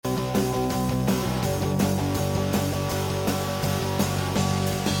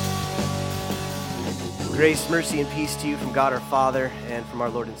Grace, mercy, and peace to you from God our Father and from our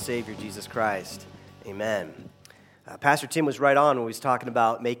Lord and Savior, Jesus Christ. Amen. Pastor Tim was right on when he was talking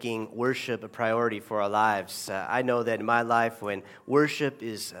about making worship a priority for our lives. I know that in my life, when worship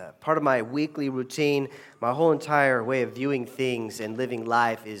is part of my weekly routine, my whole entire way of viewing things and living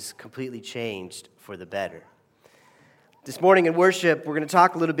life is completely changed for the better. This morning in worship, we're going to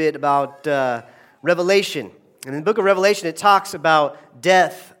talk a little bit about Revelation. And in the book of Revelation, it talks about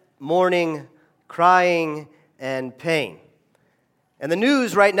death, mourning, crying, and pain. And the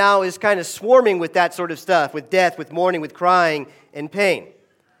news right now is kind of swarming with that sort of stuff, with death, with mourning, with crying, and pain.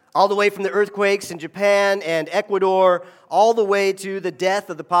 All the way from the earthquakes in Japan and Ecuador, all the way to the death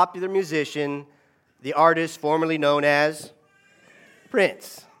of the popular musician, the artist formerly known as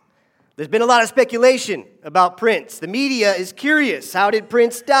Prince. There's been a lot of speculation about Prince. The media is curious. How did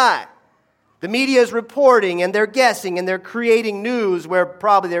Prince die? The media is reporting, and they're guessing, and they're creating news where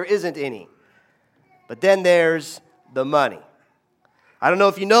probably there isn't any. But then there's the money. I don't know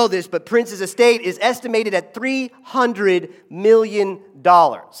if you know this, but Prince's estate is estimated at $300 million.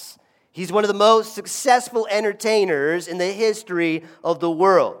 He's one of the most successful entertainers in the history of the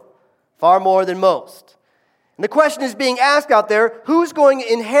world, far more than most. And the question is being asked out there, who's going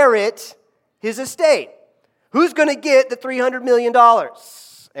to inherit his estate? Who's going to get the $300 million?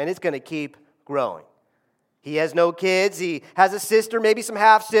 And it's going to keep growing. He has no kids. He has a sister, maybe some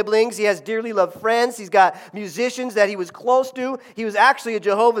half-siblings. He has dearly loved friends. He's got musicians that he was close to. He was actually a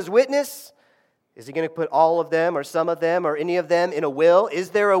Jehovah's Witness. Is he going to put all of them or some of them or any of them in a will? Is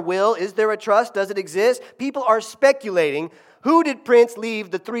there a will? Is there a trust? Does it exist? People are speculating. Who did Prince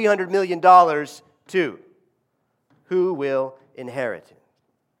leave the $300 million to? Who will inherit it?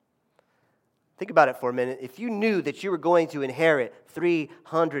 Think about it for a minute. If you knew that you were going to inherit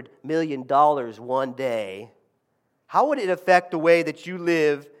 $300 million one day, how would it affect the way that you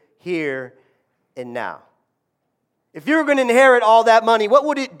live here and now? If you were going to inherit all that money, what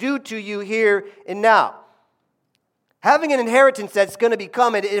would it do to you here and now? Having an inheritance that's going to be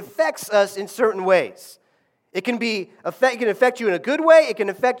coming, it affects us in certain ways. It can affect you in a good way. It can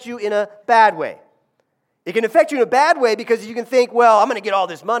affect you in a bad way. It can affect you in a bad way because you can think, well, I'm going to get all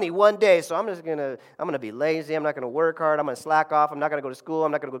this money one day, so I'm going to be lazy. I'm not going to work hard. I'm going to slack off. I'm not going to go to school.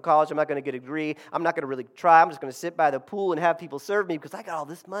 I'm not going to go to college. I'm not going to get a degree. I'm not going to really try. I'm just going to sit by the pool and have people serve me because I got all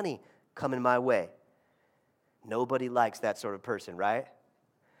this money coming my way. Nobody likes that sort of person, right?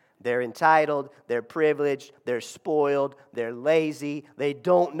 They're entitled. They're privileged. They're spoiled. They're lazy. They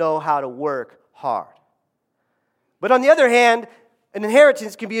don't know how to work hard. But on the other hand, an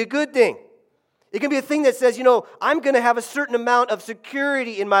inheritance can be a good thing. It can be a thing that says, I'm going to have a certain amount of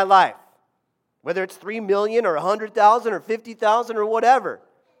security in my life. Whether it's $3 million or $100,000 or $50,000 or whatever.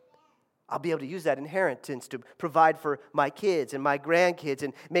 I'll be able to use that inheritance to provide for my kids and my grandkids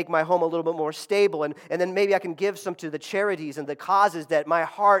and make my home a little bit more stable. And then maybe I can give some to the charities and the causes that my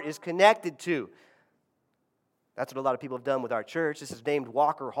heart is connected to. That's what a lot of people have done with our church. This is named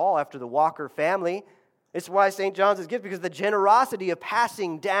Walker Hall after the Walker family. It's why St. John's is given, because of the generosity of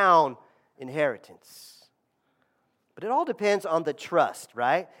passing down inheritance. But it all depends on the trust,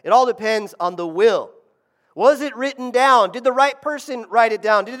 right? It all depends on the will. Was it written down? Did the right person write it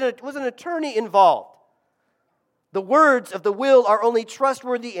down? Was an attorney involved? The words of the will are only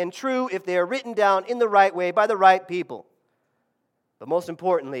trustworthy and true if they are written down in the right way by the right people. But most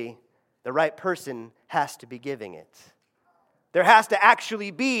importantly, the right person has to be giving it. There has to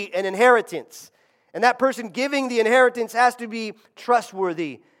actually be an inheritance. And that person giving the inheritance has to be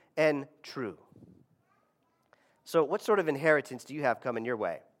trustworthy and true. So what sort of inheritance do you have coming your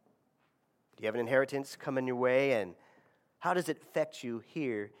way? Do you have an inheritance coming your way? And how does it affect you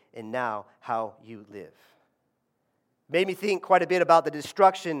here and now, how you live? It made me think quite a bit about the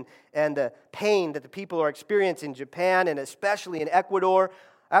destruction and the pain that the people are experiencing in Japan and especially in Ecuador.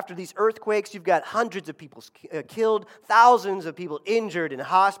 After these earthquakes, you've got hundreds of people killed, thousands of people injured and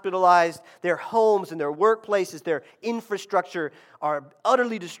hospitalized. Their homes and their workplaces, their infrastructure are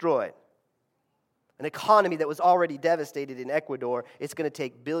utterly destroyed. An economy that was already devastated in Ecuador, it's going to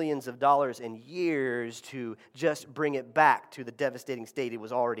take billions of dollars and years to just bring it back to the devastating state it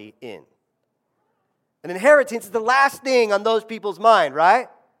was already in. An inheritance is the last thing on those people's mind, right?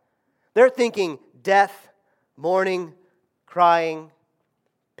 They're thinking death, mourning, crying,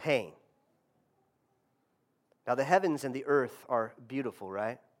 pain. Now, the heavens and the earth are beautiful,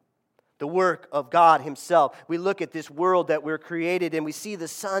 right? The work of God Himself. We look at this world that we're created and we see the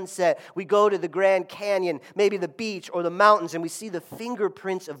sunset. We go to the Grand Canyon, maybe the beach or the mountains, and we see the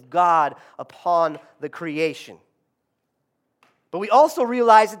fingerprints of God upon the creation. But we also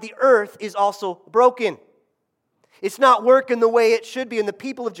realize that the earth is also broken. It's not working the way it should be. And the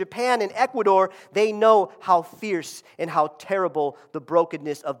people of Japan and Ecuador, they know how fierce and how terrible the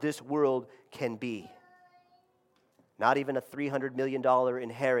brokenness of this world can be. Not even a $300 million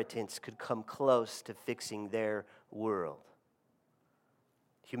inheritance could come close to fixing their world.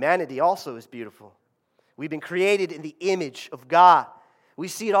 Humanity also is beautiful. We've been created in the image of God. We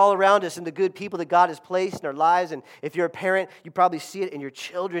see it all around us in the good people that God has placed in our lives. And if you're a parent, you probably see it in your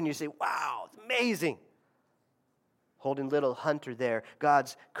children. You say, wow, it's amazing. Holding little Hunter there,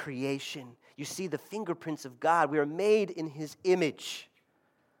 God's creation. You see the fingerprints of God. We are made in His image.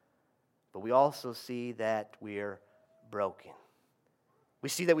 But we also see that we're broken. We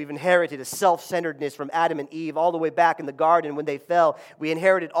see that we've inherited a self-centeredness from Adam and Eve all the way back in the garden when they fell. We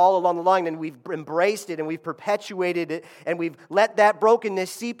inherited all along the line, and we've embraced it, and we've perpetuated it, and we've let that brokenness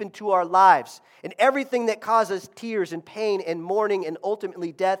seep into our lives. And everything that causes tears and pain and mourning and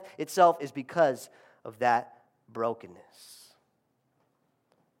ultimately death itself is because of that brokenness.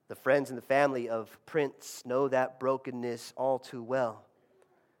 The friends and the family of Prince know that brokenness all too well.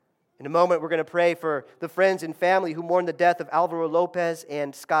 In a moment, we're going to pray for the friends and family who mourn the death of Alvaro Lopez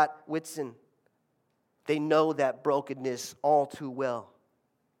and Scott Whitson. They know that brokenness all too well.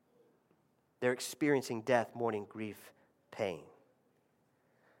 They're experiencing death, mourning, grief, pain.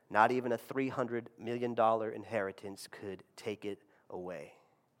 Not even a $300 million inheritance could take it away.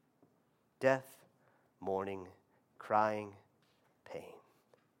 Death, mourning, crying, pain.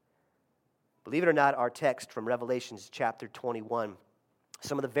 Believe it or not, our text from Revelation chapter 21,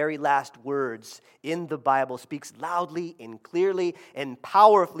 some of the very last words in the Bible speaks loudly and clearly and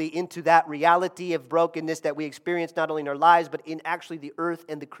powerfully into that reality of brokenness that we experience not only in our lives, but in actually the earth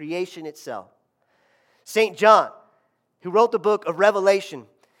and the creation itself. St. John, who wrote the book of Revelation,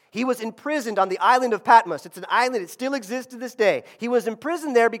 he was imprisoned on the island of Patmos. It's an island that still exists to this day. He was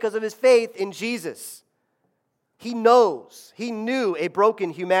imprisoned there because of his faith in Jesus. He knew a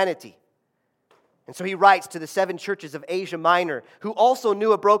broken humanity. And so he writes to the 7 churches of Asia Minor, who also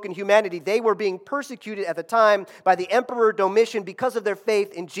knew a broken humanity. They were being persecuted at the time by the Emperor Domitian because of their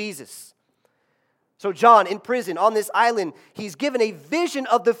faith in Jesus. So John, in prison on this island, he's given a vision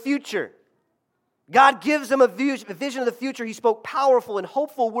of the future. God gives him a vision of the future. He spoke powerful and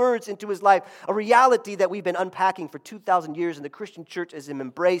hopeful words into his life, a reality that we've been unpacking for 2,000 years, and the Christian church is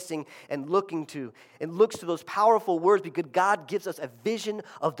embracing and looking to, and looks to those powerful words because God gives us a vision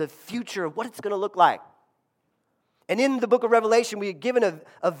of the future, of what it's going to look like. And in the book of Revelation, we are given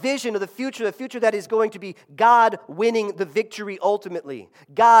a vision of the future that is going to be God winning the victory ultimately,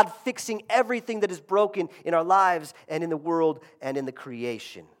 God fixing everything that is broken in our lives and in the world and in the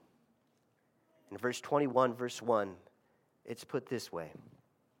creation. In verse 21, verse 1, it's put this way.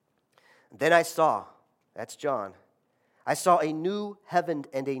 Then I saw, that's John, I saw a new heaven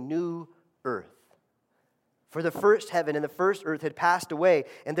and a new earth. For the first heaven and the first earth had passed away,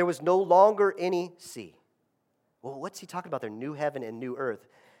 and there was no longer any sea. Well, what's he talking about there, new heaven and new earth?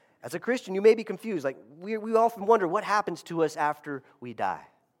 As a Christian, you may be confused. Like we often wonder what happens to us after we die.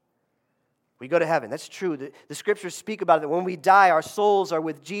 We go to heaven. That's true. The scriptures speak about it, that when we die, our souls are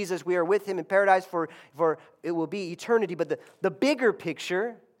with Jesus. We are with him in paradise for it will be eternity. But the bigger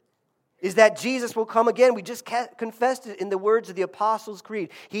picture is that Jesus will come again. We just confessed it in the words of the Apostles' Creed.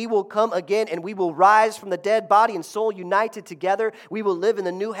 He will come again, and we will rise from the dead, body and soul united together. We will live in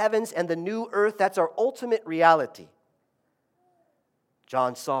the new heavens and the new earth. That's our ultimate reality.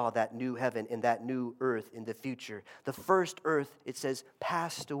 John saw that new heaven and that new earth in the future. The first earth, it says,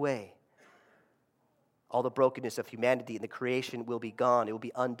 passed away. All the brokenness of humanity and the creation will be gone. It will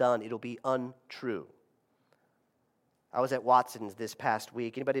be undone. It will be untrue. I was at Watson's this past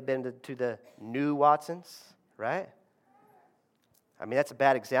week. Anybody been to the new Watson's, right? I mean, that's a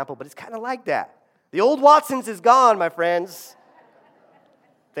bad example, but it's kind of like that. The old Watson's is gone, my friends.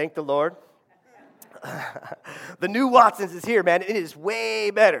 Thank the Lord. The new Watson's is here, man. It is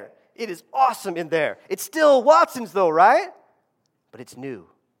way better. It is awesome in there. It's still Watson's, though, right? But it's new.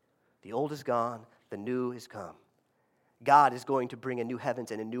 The old is gone. The new has come. God is going to bring a new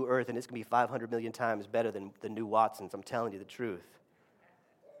heavens and a new earth, and it's going to be 500 million times better than the new Watson's. I'm telling you the truth.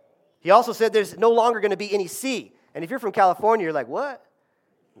 He also said there's no longer going to be any sea. And if you're from California, you're like, what?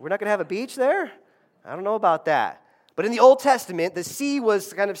 We're not going to have a beach there? I don't know about that. But in the Old Testament, the sea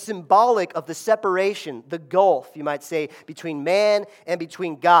was kind of symbolic of the separation, the gulf, you might say, between man and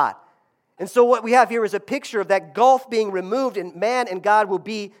between God. And so what we have here is a picture of that gulf being removed, and man and God will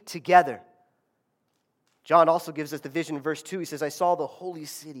be together. John also gives us the vision in verse 2. He says, I saw the holy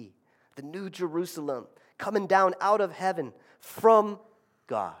city, the new Jerusalem, coming down out of heaven from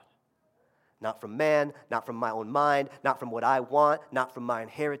God. Not from man, not from my own mind, not from what I want, not from my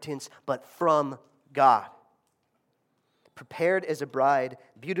inheritance, but from God. prepared as a bride,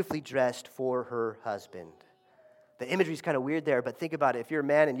 beautifully dressed for her husband. The imagery is kind of weird there, but think about it. If you're a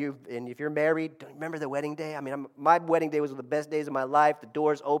man and if you're married, don't you remember the wedding day? I mean, my wedding day was one of the best days of my life. The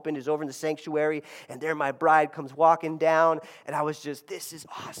doors opened, is over in the sanctuary, and there my bride comes walking down, and I was just, this is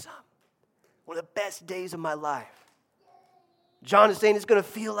awesome. One of the best days of my life. John is saying it's going to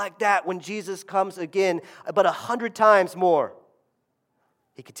feel like that when Jesus comes again, but 100 times more.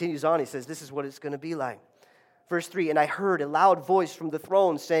 He continues on, he says, this is what it's going to be like. Verse 3, and I heard a loud voice from the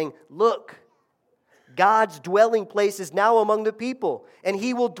throne saying, look, God's dwelling place is now among the people, and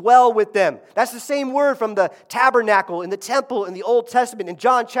he will dwell with them. That's the same word from the tabernacle in the temple in the Old Testament. In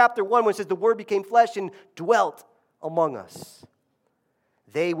John chapter 1, when it says the word became flesh and dwelt among us.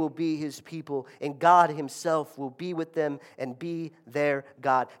 They will be his people, and God himself will be with them and be their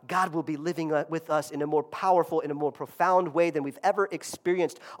God. God will be living with us in a more powerful, in a more profound way than we've ever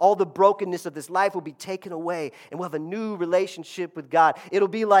experienced. All the brokenness of this life will be taken away, and we'll have a new relationship with God. It'll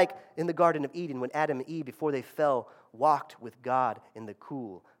be like in the Garden of Eden when Adam and Eve, before they fell, walked with God in the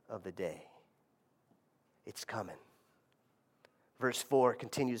cool of the day. It's coming. Verse 4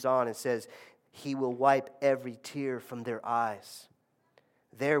 continues on and says, he will wipe every tear from their eyes.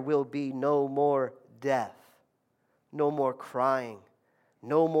 There will be no more death, no more crying,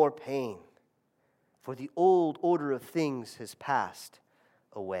 no more pain, for the old order of things has passed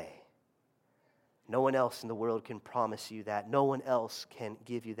away. No one else in the world can promise you that. No one else can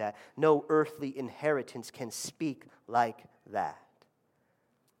give you that. No earthly inheritance can speak like that.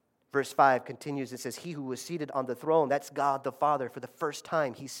 Verse 5 continues, it says, he who was seated on the throne, that's God the Father. For the first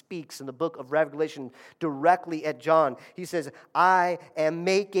time, he speaks in the book of Revelation directly at John. He says, I am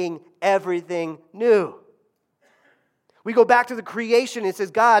making everything new. We go back to the creation. It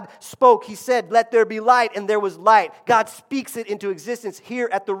says God spoke. He said, let there be light, and there was light. God speaks it into existence. Here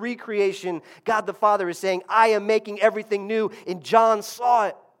at the recreation, God the Father is saying, I am making everything new. And John saw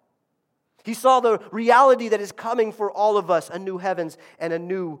it. He saw the reality that is coming for all of us, a new heavens and a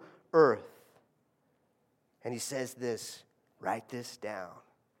new earth. And he says this, write this down,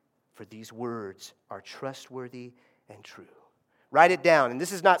 for these words are trustworthy and true. Write it down. And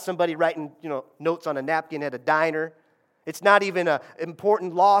this is not somebody writing, notes on a napkin at a diner. It's not even an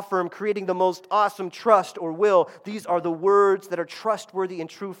important law firm creating the most awesome trust or will. These are the words that are trustworthy and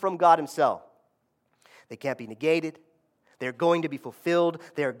true from God himself. They can't be negated. They're going to be fulfilled.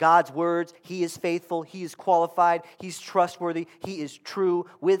 They are God's words. He is faithful. He is qualified. He's trustworthy. He is true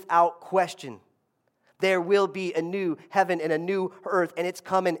without question. There will be a new heaven and a new earth, and it's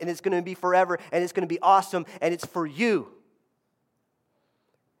coming, and it's going to be forever, and it's going to be awesome, and it's for you.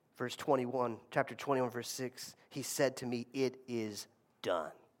 Verse 21, chapter 21, verse 6, he said to me, it is done.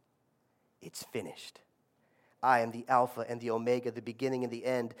 It's finished. I am the Alpha and the Omega, the beginning and the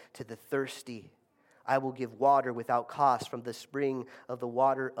end. To the thirsty, I will give water without cost from the spring of the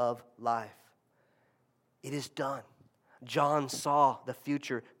water of life. It is done. John saw the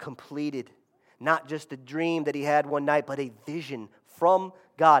future completed. Not just a dream that he had one night, but a vision from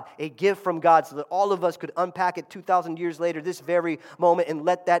God, a gift from God so that all of us could unpack it 2,000 years later, this very moment, and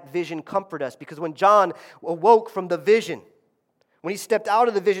let that vision comfort us. Because when John awoke from the vision, when he stepped out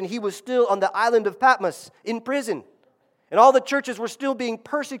of the vision, he was still on the island of Patmos in prison. And all the churches were still being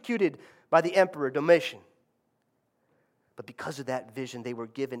persecuted by the emperor Domitian. But because of that vision, they were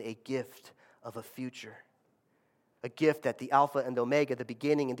given a gift of a future. A gift that the Alpha and the Omega, the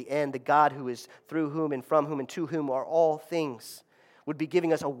beginning and the end, the God who is through whom and from whom and to whom are all things, would be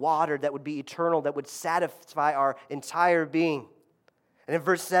giving us a water that would be eternal, that would satisfy our entire being. And in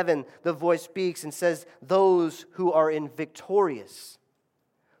verse 7, the voice speaks and says, those who are victorious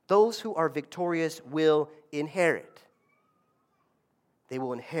will inherit. They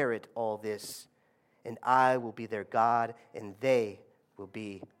will inherit all this, and I will be their God, and they will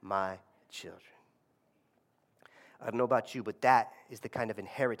be my children. I don't know about you, but that is the kind of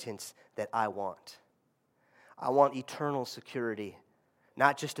inheritance that I want. I want eternal security,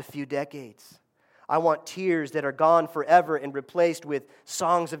 not just a few decades. I want tears that are gone forever and replaced with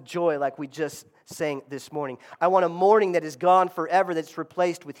songs of joy like we just sang this morning. I want a mourning that is gone forever that's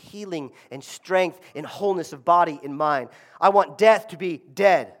replaced with healing and strength and wholeness of body and mind. I want death to be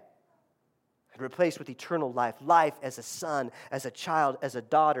dead and replaced with eternal life. Life as a son, as a child, as a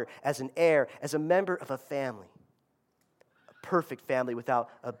daughter, as an heir, as a member of a family. Perfect family without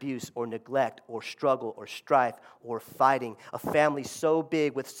abuse or neglect or struggle or strife or fighting. A family so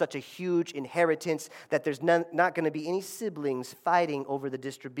big with such a huge inheritance that there's not going to be any siblings fighting over the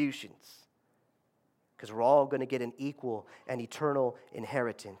distributions. Because we're all going to get an equal and eternal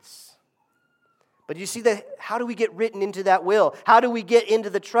inheritance. But you see, how do we get written into that will? How do we get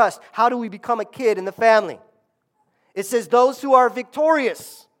into the trust? How do we become a kid in the family? It says those who are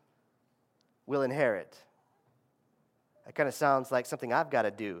victorious will inherit. That kind of sounds like something I've got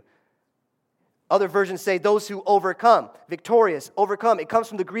to do. Other versions say those who overcome. Victorious, overcome. It comes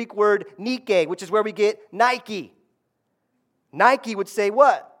from the Greek word Nike, which is where we get Nike. Nike would say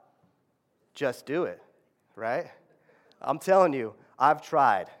what? Just do it, right? I'm telling you, I've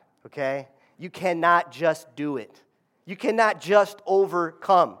tried, okay? You cannot just do it. You cannot just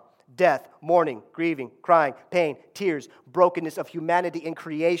overcome death, mourning, grieving, crying, pain, tears, brokenness of humanity and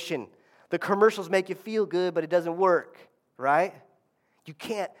creation. The commercials make you feel good, but it doesn't work, right? You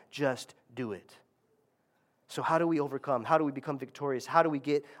can't just do it. So how do we overcome? How do we become victorious? How do we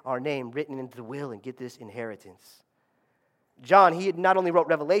get our name written into the will and get this inheritance? John, he not only wrote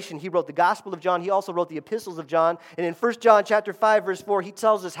Revelation, he wrote the Gospel of John, he also wrote the epistles of John. And in 1 John chapter 5, verse 4, he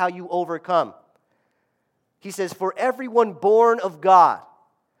tells us how you overcome. He says, for everyone born of God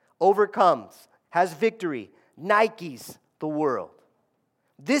overcomes, has victory, Nikes the world.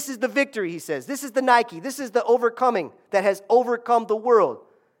 This is the victory, he says. This is the Nike. This is the overcoming that has overcome the world.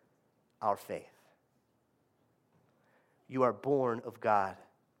 Our faith. You are born of God.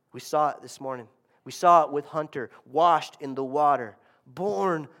 We saw it this morning. We saw it with Hunter, washed in the water,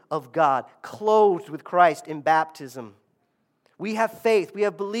 born of God, clothed with Christ in baptism. We have faith, we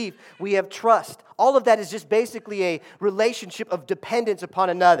have belief, we have trust. All of that is just basically a relationship of dependence upon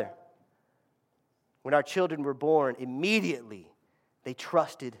another. When our children were born, immediately they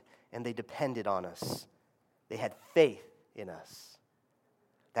trusted and they depended on us. They had faith in us.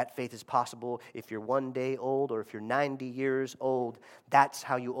 That faith is possible if you're 1 day old or if you're 90 years old. That's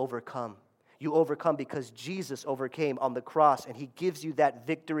how you overcome. You overcome because Jesus overcame on the cross, and he gives you that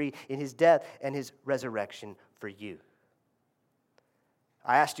victory in his death and his resurrection for you.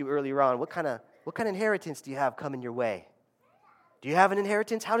 I asked you earlier on, what kind of inheritance do you have coming your way? Do you have an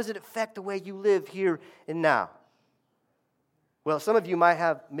inheritance? How does it affect the way you live here and now? Well, some of you might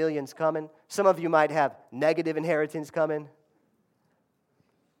have millions coming. Some of you might have negative inheritance coming.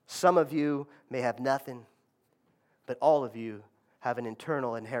 Some of you may have nothing, but all of you have an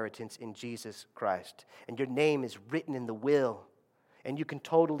eternal inheritance in Jesus Christ. And your name is written in the will, and you can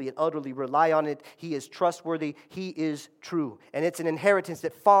totally and utterly rely on it. He is trustworthy. He is true. And it's an inheritance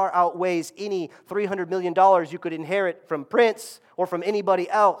that far outweighs any $300 million you could inherit from Prince or from anybody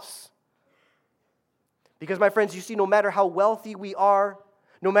else. Because, my friends, you see, no matter how wealthy we are,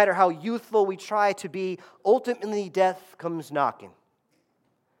 no matter how youthful we try to be, ultimately death comes knocking.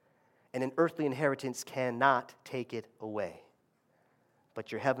 And an earthly inheritance cannot take it away. But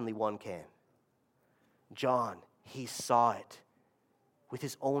your heavenly one can. John, he saw it with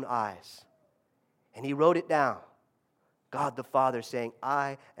his own eyes. And he wrote it down. God the Father saying,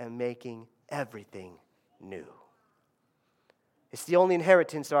 I am making everything new. It's the only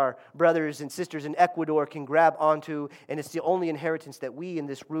inheritance our brothers and sisters in Ecuador can grab onto, and it's the only inheritance that we in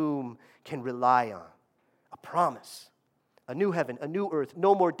this room can rely on. A promise. A new heaven, a new earth,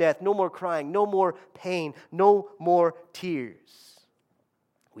 no more death, no more crying, no more pain, no more tears.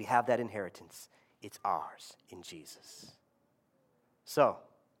 We have that inheritance. It's ours in Jesus. So,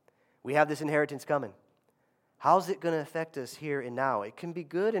 we have this inheritance coming. How's it going to affect us here and now? It can be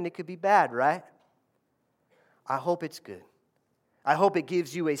good and it could be bad, right? I hope it's good. I hope it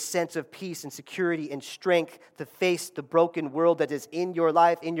gives you a sense of peace and security and strength to face the broken world that is in your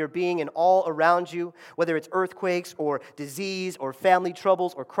life, in your being, and all around you, whether it's earthquakes or disease or family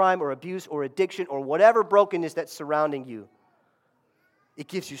troubles or crime or abuse or addiction or whatever brokenness that's surrounding you. It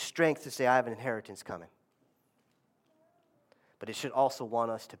gives you strength to say, I have an inheritance coming. But it should also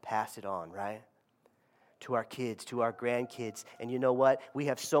want us to pass it on, right? To our kids, to our grandkids. And you know what? We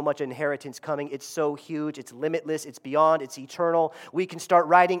have so much inheritance coming. It's so huge. It's limitless. It's beyond. It's eternal. We can start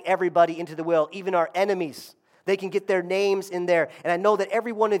writing everybody into the will, even our enemies. They can get their names in there. And I know that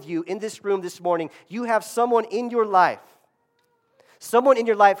every one of you in this room this morning, you have someone in your life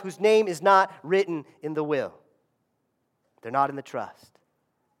whose name is not written in the will. They're not in the trust.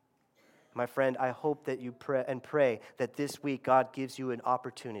 My friend, I hope that you pray that this week God gives you an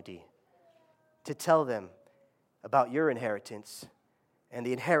opportunity to tell them about your inheritance and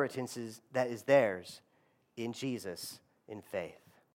the inheritances that is theirs in Jesus in faith.